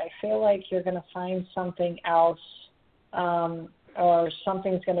weird, but I feel like you're going to find something else, or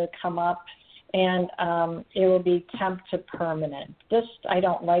something's going to come up, and it will be temp to permanent. I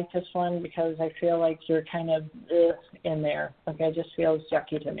don't like this one because I feel like you're kind of in there. Okay, it just feels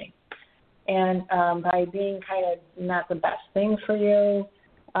yucky to me. And by being kind of not the best thing for you,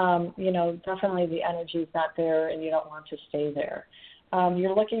 definitely the energy is not there and you don't want to stay there.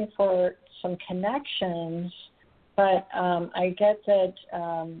 You're looking for some connections, but I get that,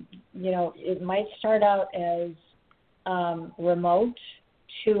 it might start out as remote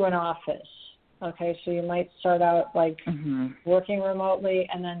to an office. Okay, so you might start out like working remotely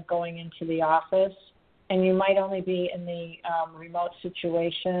and then going into the office, and you might only be in the remote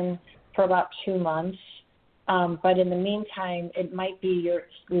situation for about 2 months. But in the meantime, it might be you're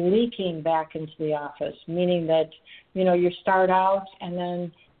leaking back into the office, meaning that, you start out and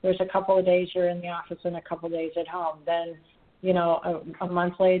then there's a couple of days you're in the office and a couple of days at home. Then, a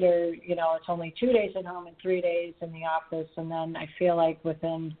month later, it's only 2 days at home and 3 days in the office. And then I feel like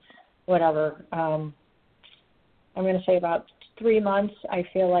within I'm going to say about 3 months, I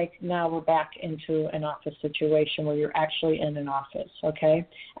feel like now we're back into an office situation where you're actually in an office, okay?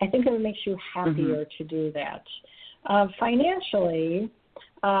 I think it makes you happier to do that. Financially,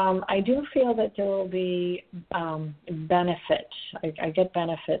 I do feel that there will be benefits. I get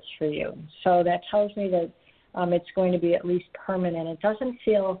benefits for you. So that tells me that it's going to be at least permanent. It doesn't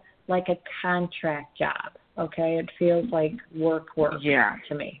feel like a contract job, okay? It feels like work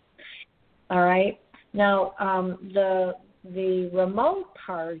to me. All right? Now, the remote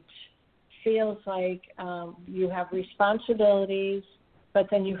part feels like you have responsibilities, but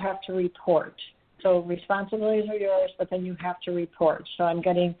then you have to report. So responsibilities are yours, but then you have to report. So I'm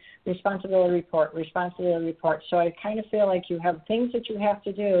getting responsibility report. So I kind of feel like you have things that you have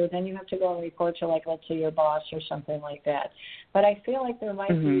to do, then you have to go and report to, like, let's say your boss or something like that. But I feel like there might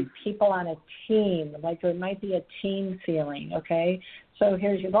be people on a team, like there might be a team feeling, okay? So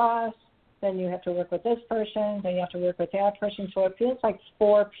here's your boss. Then you have to work with this person, then you have to work with that person. So it feels like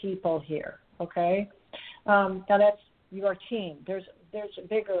 4 people here, okay? Now that's your team. There's a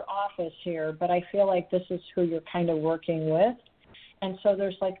bigger office here, but I feel like this is who you're kind of working with. And so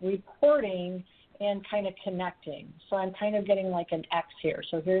there's like reporting and kind of connecting. So I'm kind of getting like an X here.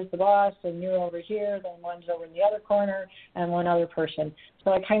 So here's the boss, and you're over here, then one's over in the other corner, and one other person.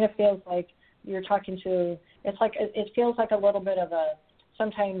 So it kind of feels like you're talking to, it feels like a little bit of a,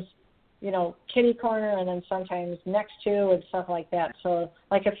 sometimes, kitty corner and then sometimes next to and stuff like that. So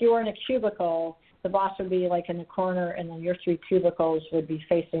like if you were in a cubicle, the boss would be like in the corner and then your 3 cubicles would be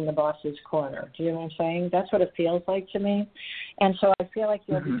facing the boss's corner. Do you know what I'm saying? That's what it feels like to me. And so I feel like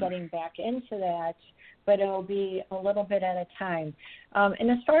you'll be getting back into that, but it'll be a little bit at a time.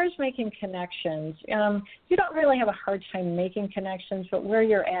 And as far as making connections, you don't really have a hard time making connections, but where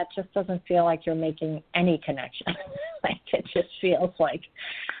you're at just doesn't feel like you're making any connection. Like it just feels like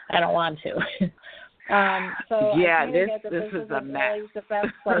I don't want to. So yeah, this is a mess. The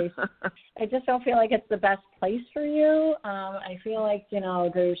best place. I just don't feel like it's the best place for you. I feel like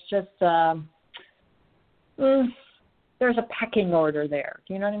there's just there's a pecking order there.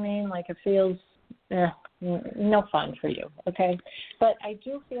 Do you know what I mean? Like it feels no fun for you. Okay, but I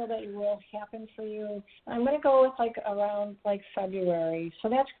do feel that it will happen for you. I'm going to go with like around like February. So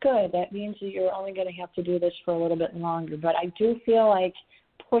that's good. That means that you're only going to have to do this for a little bit longer. But I do feel like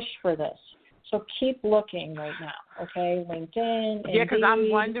push for this. So keep looking right now, okay? LinkedIn, yeah, because I'm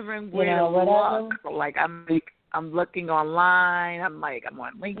wondering where to look. Like I'm looking online. I'm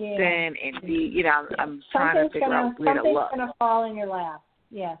on LinkedIn, Indeed. I'm trying to figure out where to look. Something's going to fall in your lap.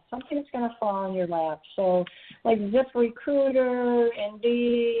 Yeah, something's going to fall in your lap. So like ZipRecruiter,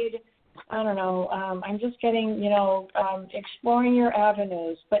 Indeed, I don't know. I'm just getting, exploring your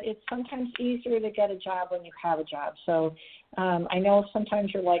avenues. But it's sometimes easier to get a job when you have a job. So I know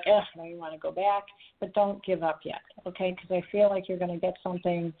sometimes you're like, now you want to go back, but don't give up yet, okay? Because I feel like you're going to get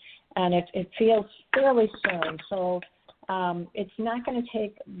something, and it feels fairly soon. So it's not going to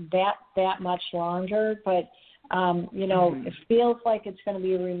take that much longer, but, it feels like it's going to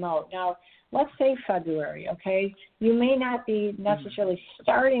be remote. Now, let's say February, okay? You may not be necessarily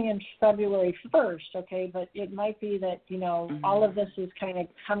starting in February 1st, okay, but it might be that, all of this is kind of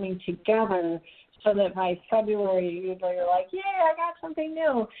coming together so that by February, you're like, I got something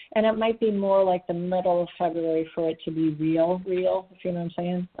new. And it might be more like the middle of February for it to be real, if you know what I'm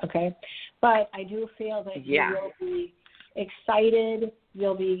saying, okay? But I do feel that you will be excited.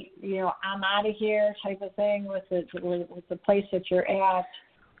 You'll be, I'm out of here type of thing with the place that you're at.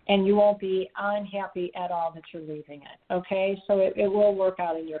 And you won't be unhappy at all that you're leaving it, okay? So it will work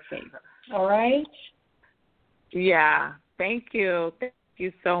out in your favor, all right? Yeah, thank you. Thank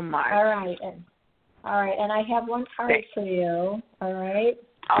you so much. All right, and I have one card for you, all right?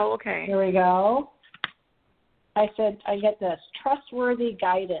 Oh, okay. Here we go. I said, I get this, trustworthy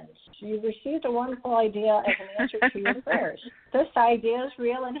guidance. You've received a wonderful idea as an answer to your prayers. This idea is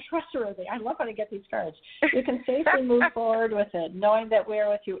real and trustworthy. I love when I get these cards. You can safely move forward with it, knowing that we are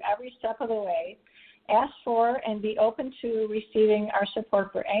with you every step of the way. Ask for and be open to receiving our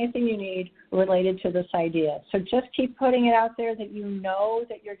support for anything you need related to this idea. So just keep putting it out there that you know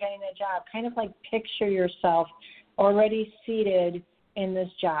that you're getting a job. Kind of like picture yourself already seated in this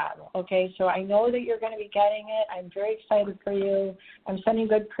job, okay? So I know that you're going to be getting it. I'm very excited for you. I'm sending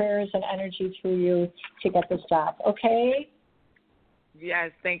good prayers and energy through you to get this job, okay?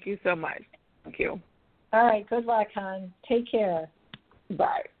 Yes, thank you so much. Thank you. All right, good luck, hon. Take care.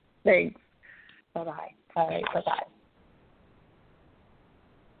 Bye. Thanks. Bye-bye. All right, bye-bye.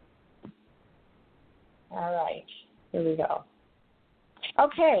 All right, here we go.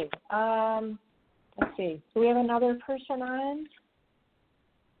 Okay, let's see. Do we have another person on?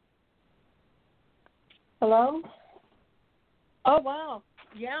 Hello? Oh, wow.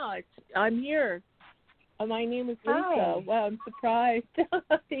 Yeah, I'm here. My name is Lisa. Hi. Wow, I'm surprised.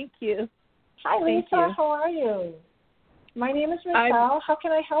 Thank you. Hi, Lisa. Thank you. How are you? My name is Michelle. How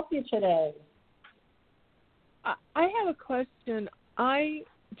can I help you today? I have a question. I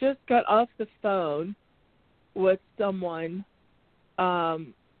just got off the phone with someone,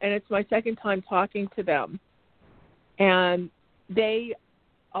 and it's my second time talking to them. And they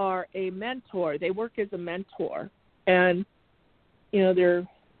are a mentor. They work as a mentor. And, you know, they're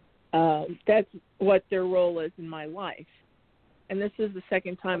that's what their role is in my life. And this is the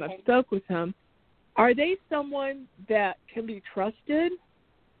second time I've spoke with them. Are they someone that can be trusted?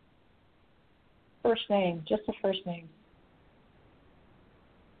 First name, just the first name.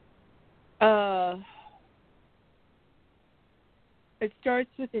 It starts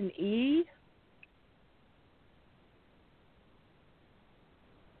with an E.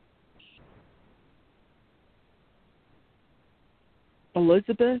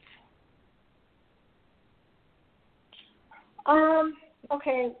 Elizabeth.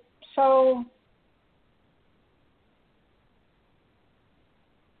 Okay, so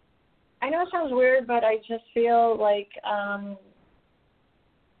I know it sounds weird, but I just feel like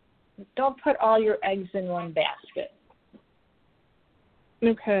don't put all your eggs in one basket.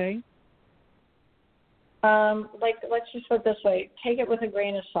 Okay. Like, let's just put it this way. Take it with a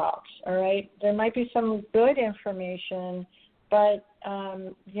grain of salt, all right? There might be some good information, but,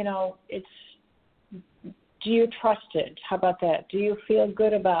 you know, it's, do you trust it? How about that? Do you feel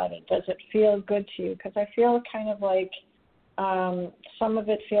good about it? Does it feel good to you? Because I feel kind of like some of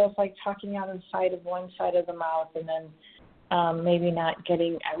it feels like talking out of the side of one side of the mouth and then maybe not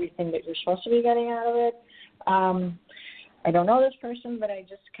getting everything that you're supposed to be getting out of it. I don't know this person, but I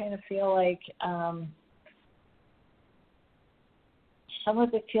just kind of feel like some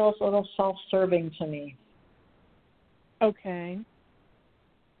of it feels a little self-serving to me. Okay.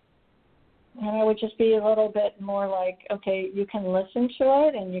 And I would just be a little bit more like, okay, you can listen to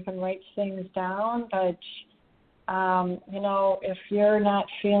it and you can write things down, but, you know, if you're not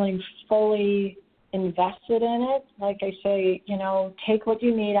feeling fully invested in it, like I say, you know, take what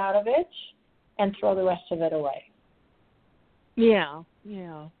you need out of it and throw the rest of it away. Yeah.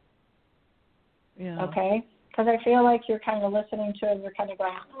 Okay? Because I feel like you're kind of listening to it and you're kind of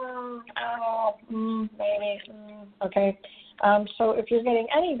going, maybe, okay? So if you're getting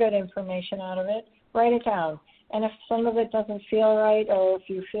any good information out of it, write it down. And if some of it doesn't feel right, or if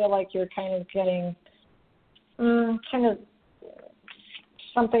you feel like you're kind of getting kind of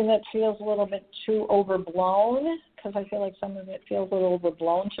something that feels a little bit too overblown, because I feel like some of it feels a little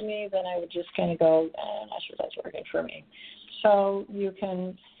overblown to me, then I would just kind of go, I'm not sure that's working for me. So you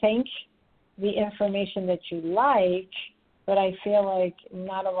can think the information that you like, but I feel like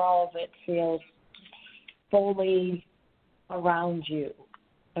not all of it feels fully around you.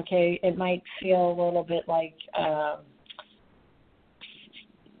 Okay, it might feel a little bit like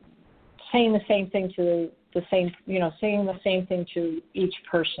saying the same thing to the same, you know, saying the same thing to each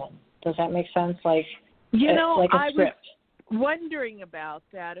person. Does that make sense? Like, you know, like a script. I was wondering about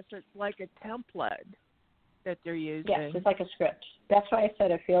that, if it's like a template that they're using. Yes, it's like a script. That's why I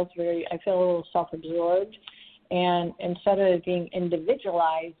said I feel a little self-absorbed. And instead of it being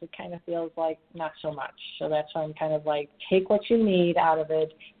individualized, it kind of feels like not so much. So that's why I'm kind of like, take what you need out of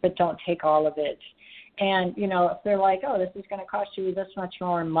it, but don't take all of it. And, you know, if they're like, oh, this is going to cost you this much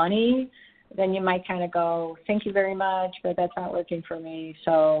more money, then you might kind of go, thank you very much, but that's not working for me.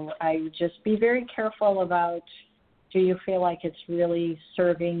 So I would just be very careful about, do you feel like it's really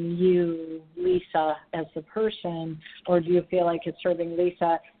serving you, Lisa, as the person, or do you feel like it's serving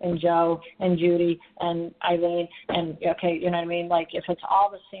Lisa and Joe and Judy and Eileen and, okay, you know what I mean? Like, if it's all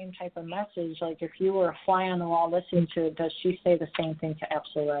the same type of message, like if you were a fly on the wall listening to it, does she say the same thing to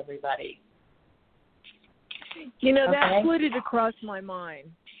absolutely everybody? You know, that flitted across my mind.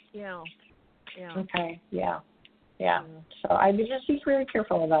 Yeah. Okay, yeah. So I would just be very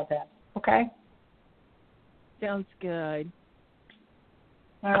careful about that, okay? Sounds good.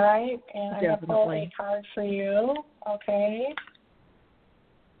 All right, and I'm going to pull a card for you, okay?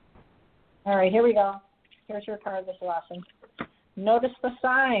 All right, here we go. Here's your card, this lesson. Notice the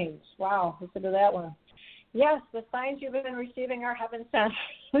signs. Wow, listen to that one. Yes, the signs you've been receiving are heaven sent.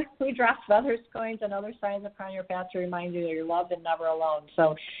 We drop feathers, coins, and other signs upon your path to remind you that you're loved and never alone.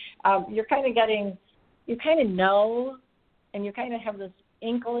 So you're kind of getting, you kind of know, and you kind of have this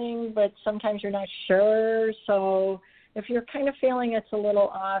inkling, but sometimes you're not sure. So if you're kind of feeling it's a little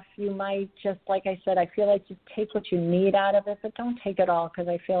off, you might just, like I said, I feel like just take what you need out of it, but don't take it all, because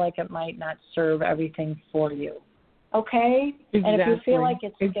I feel like it might not serve everything for you. Okay? Exactly. And if you feel like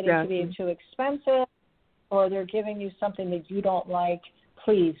it's getting to be too expensive, or they're giving you something that you don't like,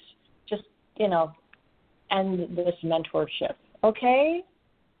 please just, end this mentorship. Okay?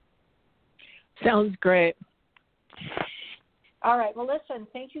 Sounds great. All right. Well, listen,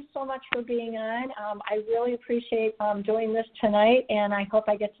 thank you so much for being on. I really appreciate doing this tonight, and I hope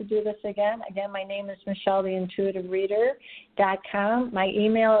I get to do this again. Again, my name is Michelle, the IntuitiveReader.com. My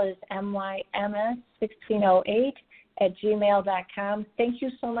email is myms1608@gmail.com. Thank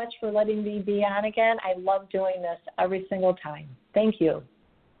you so much for letting me be on again. I love doing this every single time. Thank you.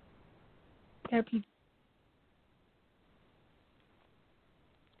 Happy